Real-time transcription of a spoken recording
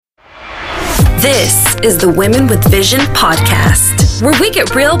This is the Women with Vision podcast, where we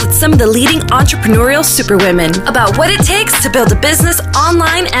get real with some of the leading entrepreneurial superwomen about what it takes to build a business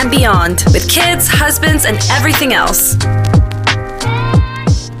online and beyond, with kids, husbands, and everything else.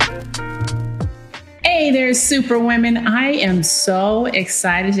 Hey there, superwomen. I am so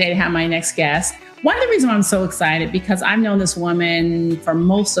excited today to have my next guest. One of the reasons why I'm so excited, because I've known this woman for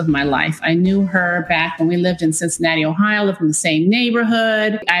most of my life. I knew her back when we lived in Cincinnati, Ohio, lived in the same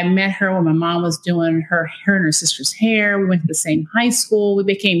neighborhood. I met her when my mom was doing her and her sister's hair. We went to the same high school. We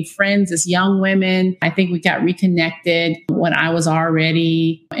became friends as young women. I think we got reconnected when I was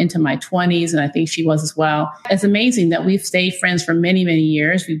already into my 20s, and I think she was as well. It's amazing that we've stayed friends for many, many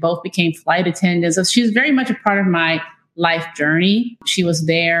years. We both became flight attendants. So she's very much a part of my life journey. She was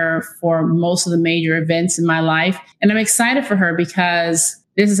there for most of the major events in my life. And I'm excited for her because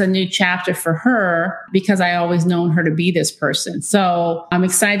this is a new chapter for her, because I always known her to be this person. So I'm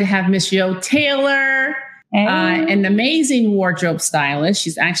excited to have Miss Jo Taylor, an amazing wardrobe stylist.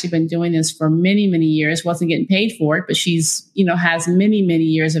 She's actually been doing this for many, many years, wasn't getting paid for it, but she's, has many, many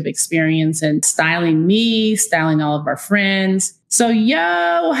years of experience in styling me, styling all of our friends. So,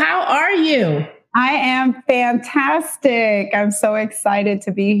 Jo, how are you? I am fantastic. I'm so excited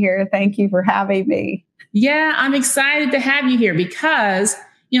to be here. Thank you for having me. Yeah, I'm excited to have you here because,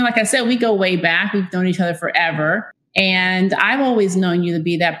 like I said, we go way back. We've known each other forever. And I've always known you to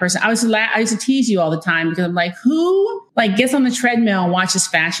be that person. I used to tease you all the time because I'm like, who gets on the treadmill and watches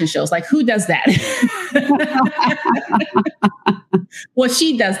fashion shows? Like, who does that? Well,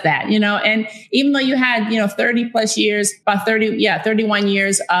 she does that, and even though you had, 30 plus years, 31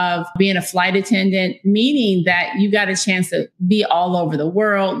 years of being a flight attendant, meaning that you got a chance to be all over the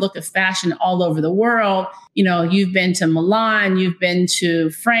world, look at fashion all over the world. You've been to Milan, you've been to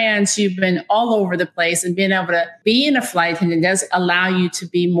France, you've been all over the place, and being able to be in a flight attendant does allow you to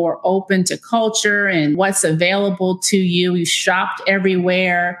be more open to culture and what's available to you. You shopped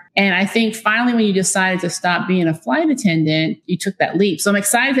everywhere. And I think finally, when you decided to stop being a flight attendant, you took that leap. So I'm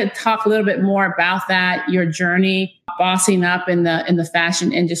excited to talk a little bit more about that, your journey, bossing up in the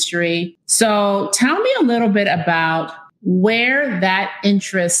fashion industry. So tell me a little bit about where that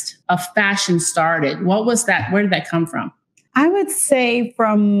interest of fashion started. What was that? Where did that come from? I would say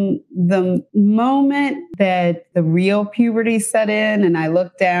from the moment that the real puberty set in and I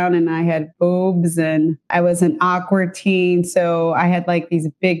looked down and I had boobs and I was an awkward teen. So I had these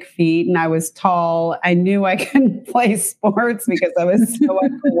big feet and I was tall. I knew I couldn't play sports because I was so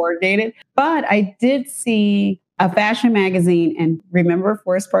uncoordinated. But I did see a fashion magazine, and remember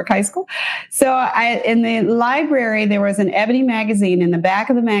Forest Park High School? So in the library, there was an Ebony magazine. In the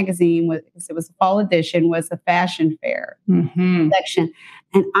back of the magazine, it was a fall edition, was the fashion fair section.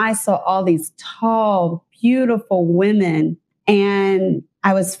 And I saw all these tall, beautiful women. And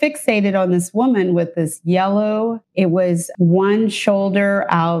I was fixated on this woman with this yellow, it was one shoulder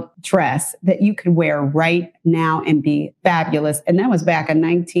out dress that you could wear right now and be fabulous. And that was back in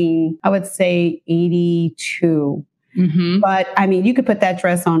 82. Mm-hmm. But you could put that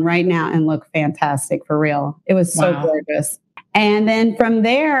dress on right now and look fantastic for real. It was so gorgeous. And then from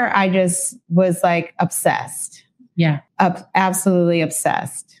there, I just was obsessed. Yeah. Absolutely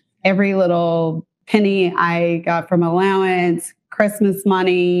obsessed. Every little penny I got from allowance, Christmas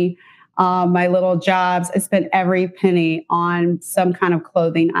money, my little jobs, I spent every penny on some kind of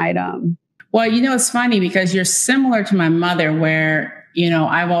clothing item. Well, it's funny because you're similar to my mother where,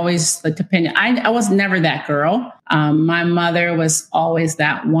 I've always depended. I was never that girl. My mother was always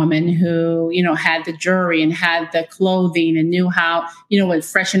that woman who, had the jewelry and had the clothing and knew how, would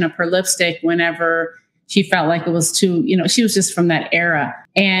freshen up her lipstick whenever she felt like it was too, she was just from that era.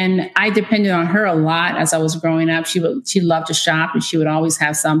 And I depended on her a lot as I was growing up. She loved to shop and she would always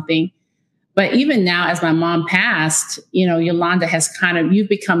have something. But even now, as my mom passed, Yolanda has you've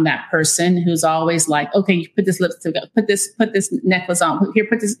become that person who's always like, okay, you put this lipstick, put this necklace on, here,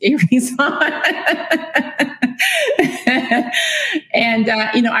 put this earrings on. And,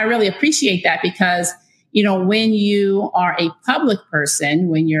 I really appreciate that because, when you are a public person,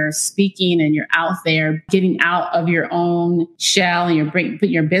 when you're speaking and you're out there getting out of your own shell and you're putting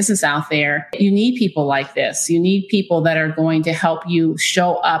your business out there, you need people like this. You need people that are going to help you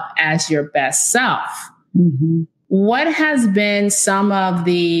show up as your best self. Mm-hmm. What has been some of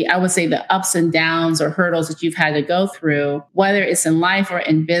the ups and downs or hurdles that you've had to go through, whether it's in life or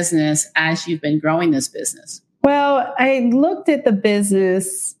in business, as you've been growing this business? Well, I looked at the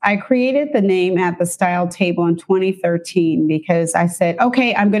business. I created the name At the Style Table in 2013 because I said,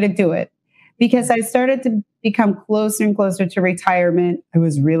 okay, I'm going to do it. Because I started to become closer and closer to retirement. I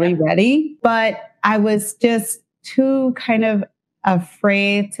was really ready, but I was just too kind of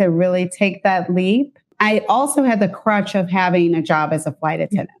afraid to really take that leap. I also had the crutch of having a job as a flight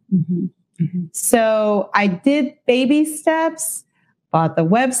attendant. Mm-hmm. Mm-hmm. So I did baby steps, bought the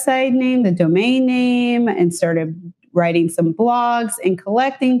website name, the domain name, and started writing some blogs and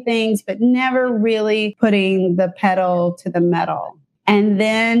collecting things, but never really putting the pedal to the metal. And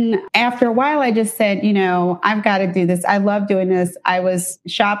then after a while, I just said, I've got to do this. I love doing this. I was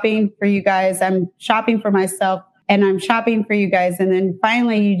shopping for you guys. I'm shopping for myself and I'm shopping for you guys. And then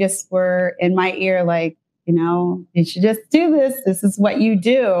finally, you just were in my ear, like, you should just do this. This is what you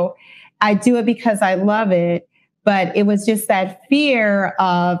do. I do it because I love it. But it was just that fear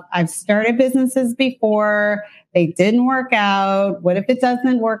of, I've started businesses before, they didn't work out. What if it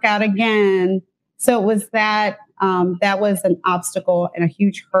doesn't work out again? So it was that was an obstacle and a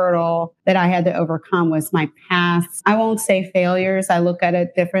huge hurdle that I had to overcome was my past. I won't say failures. I look at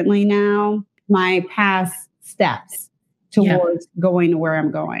it differently now. My past steps towards going to where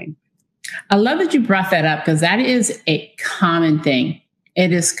I'm going. I love that you brought that up because that is a common thing.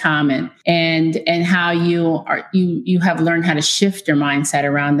 It is common, and how you have learned how to shift your mindset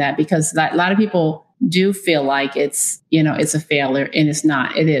around that, because a lot of people do feel like it's a failure, and it's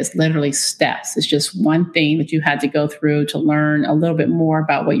not. It is literally steps. It's just one thing that you had to go through to learn a little bit more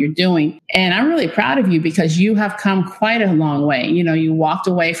about what you're doing. And I'm really proud of you because you have come quite a long way. You walked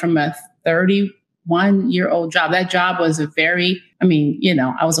away from a 31-year-old job. That job was I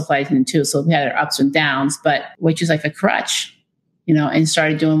was a flight attendant too, so we had our ups and downs, but which is like a crutch. And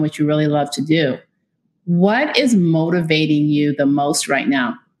started doing what you really love to do. What is motivating you the most right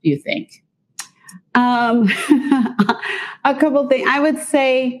now, do you think? A couple things. I would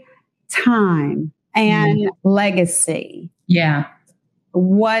say time and legacy. Yeah.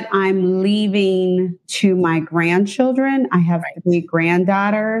 What I'm leaving to my grandchildren. I have 3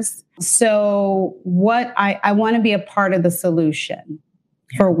 granddaughters. So what I want to be a part of the solution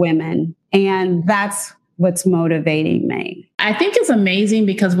for women. And that's what's motivating me. I think it's amazing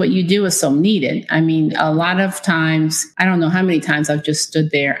because what you do is so needed. I mean, a lot of times, I don't know how many times I've just stood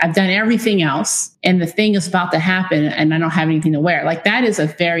there. I've done everything else and the thing is about to happen and I don't have anything to wear. Like that is a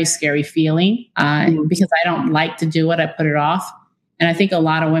very scary feeling because I don't like to do it. I put it off. And I think a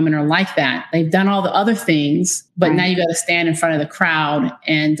lot of women are like that. They've done all the other things, but now you got to stand in front of the crowd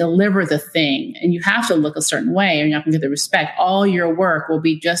and deliver the thing. And you have to look a certain way or you're not going to get the respect. All your work will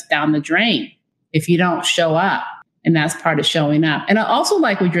be just down the drain if you don't show up. And that's part of showing up. And I also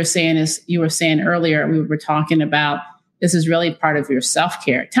like what you're saying is you were saying earlier, we were talking about this is really part of your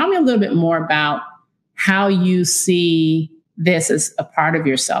self-care. Tell me a little bit more about how you see this as a part of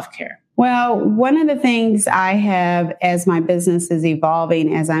your self-care. Well, one of the things I have as my business is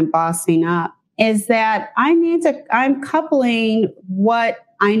evolving, as I'm bossing up, is that I'm coupling what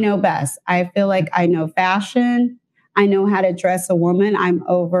I know best. I feel like I know fashion. I know how to dress a woman. I'm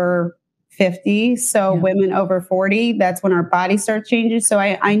over 50. So women over 40, that's when our body starts changing. So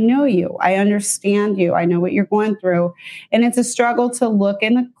I know you, I understand you. I know what you're going through. And it's a struggle to look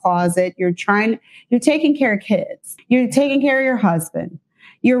in the closet. You're taking care of kids. You're taking care of your husband.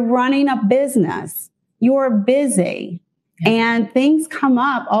 You're running a business. You're busy and things come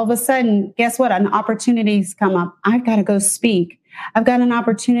up. All of a sudden, guess what? An opportunities come up. I've got to go speak. I've got an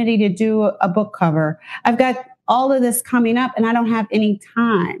opportunity to do a book cover. I've got all of this coming up and I don't have any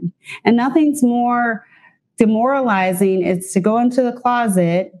time. And nothing's more demoralizing is to go into the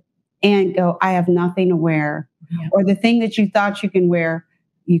closet and go, I have nothing to wear. Yeah. Or the thing that you thought you can wear,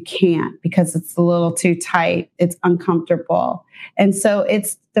 you can't because it's a little too tight. It's uncomfortable. And so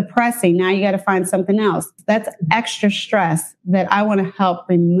it's depressing. Now you got to find something else. That's extra stress that I want to help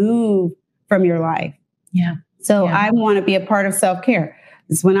remove from your life. Yeah. So I want to be a part of self-care.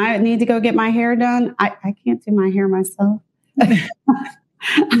 Is when I need to go get my hair done, I can't do my hair myself.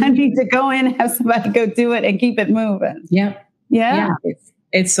 I need to go in and have somebody go do it and keep it moving. Yep. Yeah.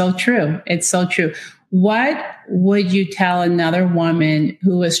 It's so true. It's so true. What would you tell another woman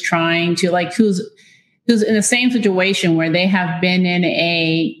who is trying to who's in the same situation where they have been in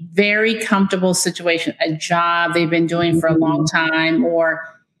a very comfortable situation, a job they've been doing for a long time, or,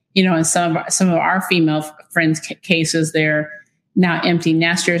 in some of our female friends' cases, they're now empty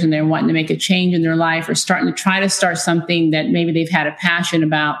nesters and they're wanting to make a change in their life or starting to start something that maybe they've had a passion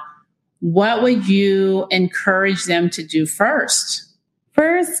about. What would you encourage them to do first?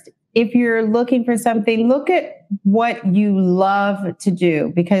 First, if you're looking for something, look at what you love to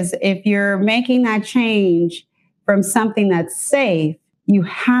do, because if you're making that change from something that's safe, you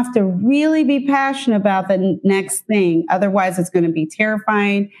have to really be passionate about the next thing. Otherwise, it's going to be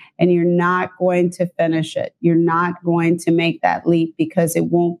terrifying and you're not going to finish it. You're not going to make that leap because it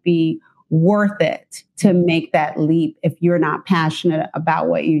won't be worth it to make that leap if you're not passionate about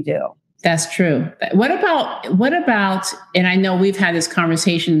what you do. That's true. What about, and I know we've had this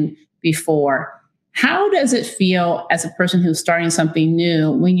conversation before, how does it feel as a person who's starting something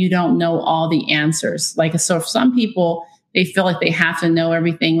new when you don't know all the answers? Like, so for some people, they feel like they have to know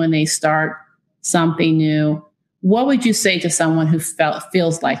everything when they start something new. What would you say to someone who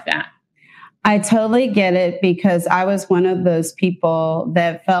feels like that? I totally get it, because I was one of those people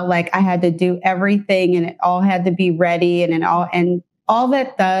that felt like I had to do everything and it all had to be ready, and all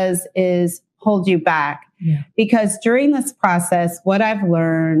that does is hold you back. Yeah. Because during this process, what I've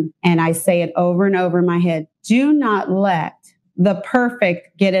learned, and I say it over and over in my head, do not let the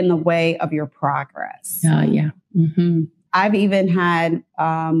perfect get in the way of your progress. Yeah. Mm-hmm. I've even had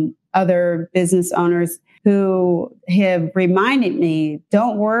other business owners who have reminded me,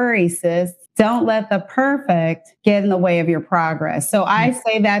 don't worry, sis. Don't let the perfect get in the way of your progress. So I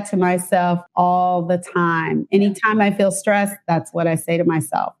say that to myself all the time. Anytime I feel stressed, that's what I say to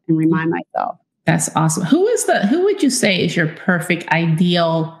myself and remind myself. That's awesome. Who would you say is your perfect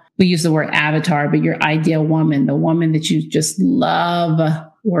ideal? We use the word avatar, but your ideal woman, the woman that you just love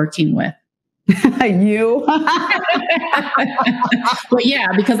working with. You? Well, yeah,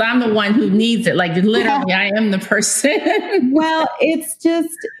 because I'm the one who needs it. Like, literally, I am the person. Well, it's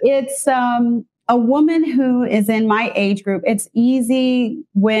a woman who is in my age group. It's easy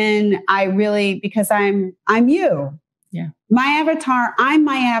when because I'm you. Yeah. I'm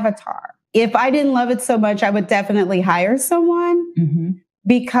my avatar. If I didn't love it so much, I would definitely hire someone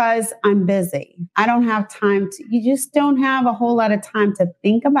because I'm busy. I don't have time you just don't have a whole lot of time to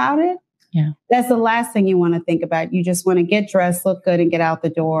think about it. Yeah. That's the last thing you want to think about. You just want to get dressed, look good, and get out the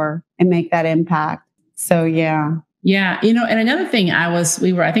door and make that impact. So, yeah. Yeah. And another thing I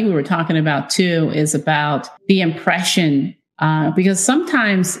think we were talking about too, is about the impression. Because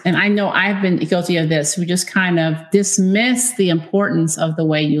sometimes, and I know I've been guilty of this, we just kind of dismiss the importance of the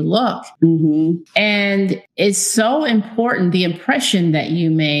way you look. Mm-hmm. And it's so important, the impression that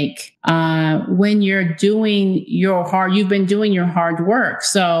you make when you've been doing your hard work.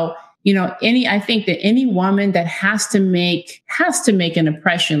 So, I think that any woman that has to make an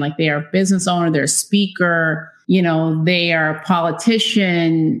impression, like they are a business owner, they're a speaker, they are a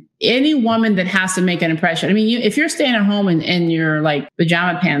politician, any woman that has to make an impression. I mean, if you're staying at home in your like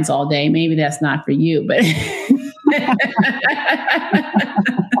pajama pants all day, maybe that's not for you, but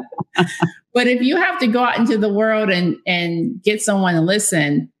but if you have to go out into the world and get someone to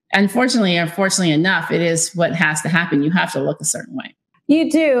listen, unfortunately enough, it is what has to happen. You have to look a certain way. You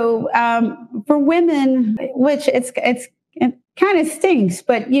do. For women, which it kind of stinks,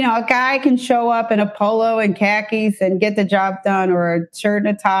 but a guy can show up in a polo and khakis and get the job done, or a shirt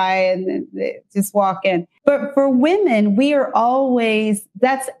and a tie and just walk in. But for women, we are always,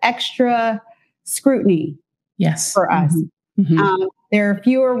 that's extra scrutiny. Yes. For us. Mm-hmm. There are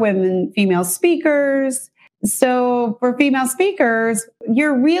fewer female speakers. So for female speakers,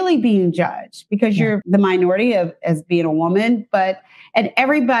 you're really being judged because you're the minority as being a woman, and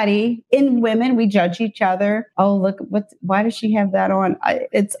everybody in women, we judge each other. Oh, look, why does she have that on?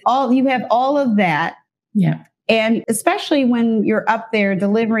 You have all of that. Yeah. And especially when you're up there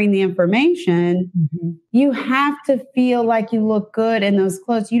delivering the information, you have to feel like you look good in those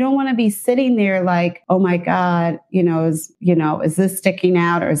clothes. You don't want to be sitting there like, oh my God, is this sticking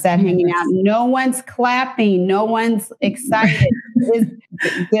out or is that hanging out? No one's clapping. No one's excited.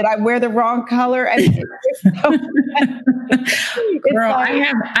 Did I wear the wrong color? Girl,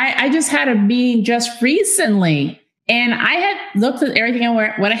 I just had a meeting just recently. And I had looked at everything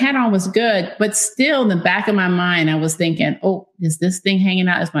what I had on was good, but still in the back of my mind, I was thinking, oh, is this thing hanging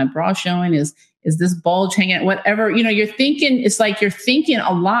out? Is my bra showing? Is this bulge hanging out? Whatever, you're thinking, it's like you're thinking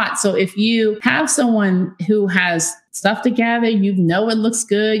a lot. So if you have someone who has stuff together, it looks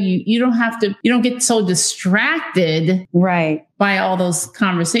good. You don't get so distracted by all those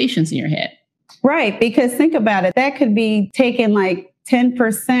conversations in your head. Right. Because think about it. That could be taken like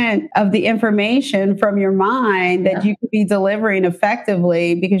 10% of the information from your mind that you could be delivering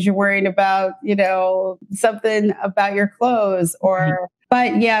effectively because you're worried about, something about your clothes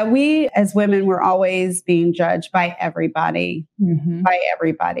but yeah, we as women, we're always being judged by everybody,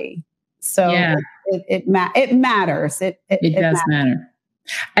 So it matters. It does matter.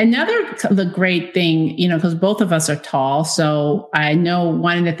 The great thing, because both of us are tall. So I know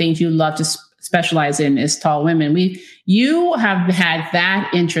one of the things you love to specialize in is tall women. You have had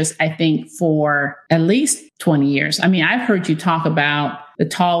that interest, I think, for at least 20 years. I mean, I've heard you talk about the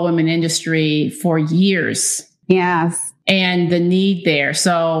tall women industry for years. Yes. And the need there.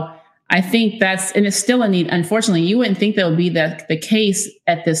 So I think and it's still a need. Unfortunately, you wouldn't think that would be the case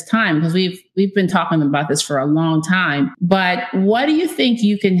at this time, because we've been talking about this for a long time. But what do you think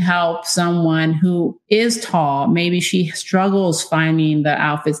you can help someone who is tall? Maybe she struggles finding the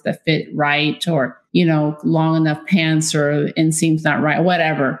outfits that fit right, or, long enough pants, or inseam's not right,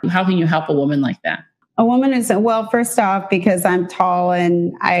 whatever. How can you help a woman like that? A woman is, well, first off, because I'm tall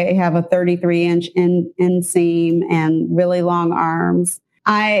and I have a 33-inch inseam and really long arms,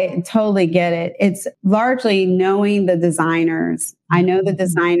 I totally get it. It's largely knowing the designers. I know the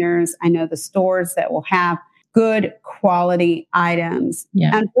designers. I know the stores that will have good quality items.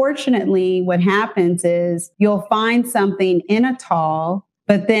 Yeah. Unfortunately, what happens is you'll find something in a tall,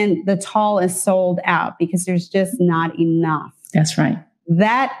 but then the tall is sold out because there's just not enough. That's right.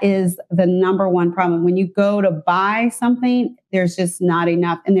 That is the number one problem. When you go to buy something, there's just not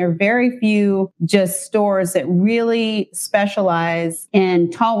enough. And there are very few just stores that really specialize in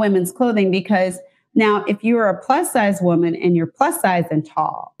tall women's clothing, because now if you're a plus size woman and you're plus size and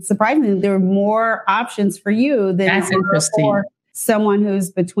tall, surprisingly, there are more options for you than for someone who's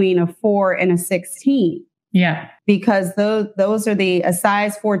between a 4 and a 16. Yeah. Because those are a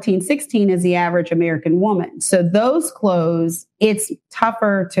size 14, 16 is the average American woman. So those clothes, it's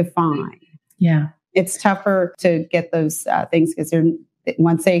tougher to find. Yeah. It's tougher to get those things because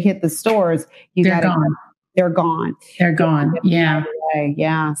once they hit the stores, they're gone. They're gone. Yeah.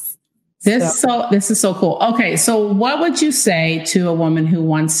 Yes. This is so cool. Okay. So what would you say to a woman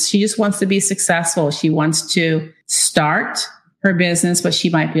who she just wants to be successful? She wants to start her business, but she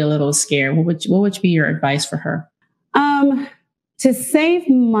might be a little scared. What would be your advice for her? To save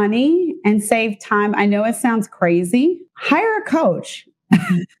money and save time. I know it sounds crazy. Hire a coach.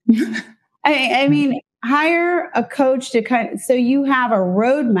 I mean, hire a coach so you have a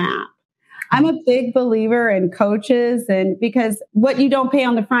roadmap. I'm a big believer in coaches, and because what you don't pay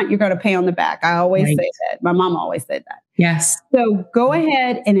on the front, you're going to pay on the back. I always say that. My mom always said that. Yes. So go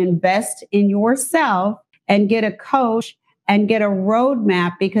ahead and invest in yourself and get a coach and get a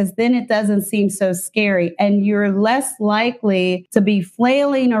roadmap, because then it doesn't seem so scary and you're less likely to be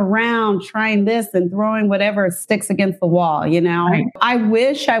flailing around trying this and throwing whatever sticks against the wall, Right. I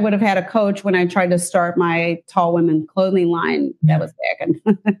wish I would have had a coach when I tried to start my tall women clothing line. That was back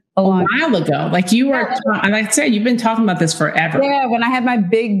a while ago. Like you were, like I said, you've been talking about this forever. Yeah, when I had my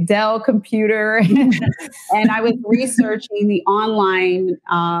big Dell computer and I was researching the online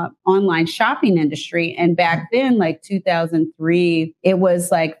shopping industry. And back then, like 2003, it was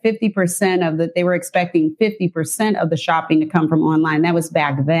like 50% they were expecting 50% of the shopping to come from online. That was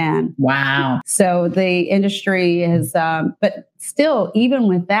back then. Wow. So the industry has, but still, even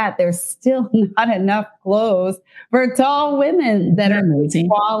with that, there's still not enough clothes for tall women that are amazing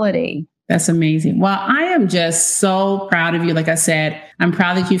quality. That's amazing. Well, I am just so proud of you. Like I said, I'm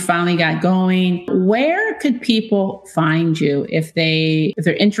proud that you finally got going. Where could people find you if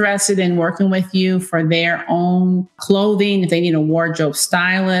they're interested in working with you for their own clothing, if they need a wardrobe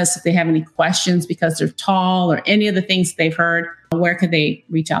stylist, if they have any questions because they're tall or any of the things they've heard? Where could they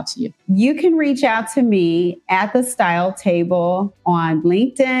reach out to you? You can reach out to me at The Style Table on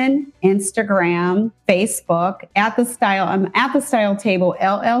LinkedIn, Instagram, Facebook, I'm at The Style Table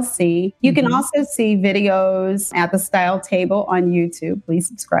LLC. You can also see videos at The Style Table on YouTube. Please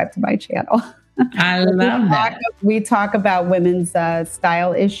subscribe to my channel. I love that. We talk about women's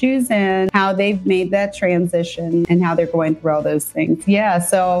style issues and how they've made that transition and how they're going through all those things. Yeah.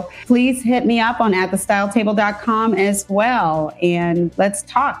 So please hit me up on atthestyletable.com as well. And let's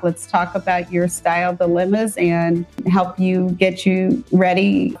talk. Let's talk about your style dilemmas and help get you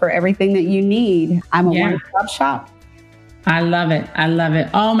ready for everything that you need. I'm a one-stop shop. I love it. I love it.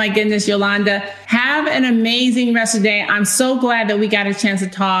 Oh my goodness, Yolanda, have an amazing rest of the day. I'm so glad that we got a chance to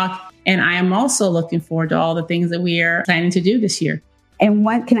talk. And I am also looking forward to all the things that we are planning to do this year. And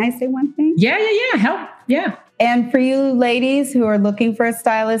can I say one thing? Yeah. Help. Yeah. And for you ladies who are looking for a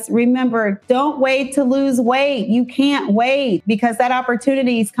stylist, remember, don't wait to lose weight. You can't wait, because that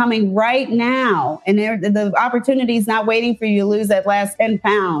opportunity is coming right now. And the opportunity is not waiting for you to lose that last 10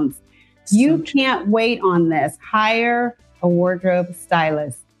 pounds. You can't wait on this. Hire a wardrobe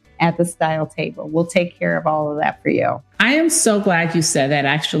stylist at The Style Table. We'll take care of all of that for you. I am so glad you said that,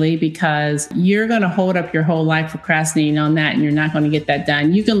 actually, because you're going to hold up your whole life procrastinating on that, and you're not going to get that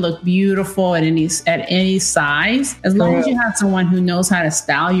done. You can look beautiful at any size, as long as you have someone who knows how to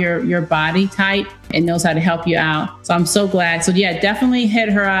style your body type and knows how to help you out. So I'm so glad. So yeah, definitely hit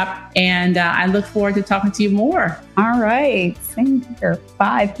her up, and I look forward to talking to you more. All right. Same here.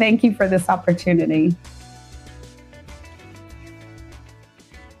 Bye. Thank you for this opportunity.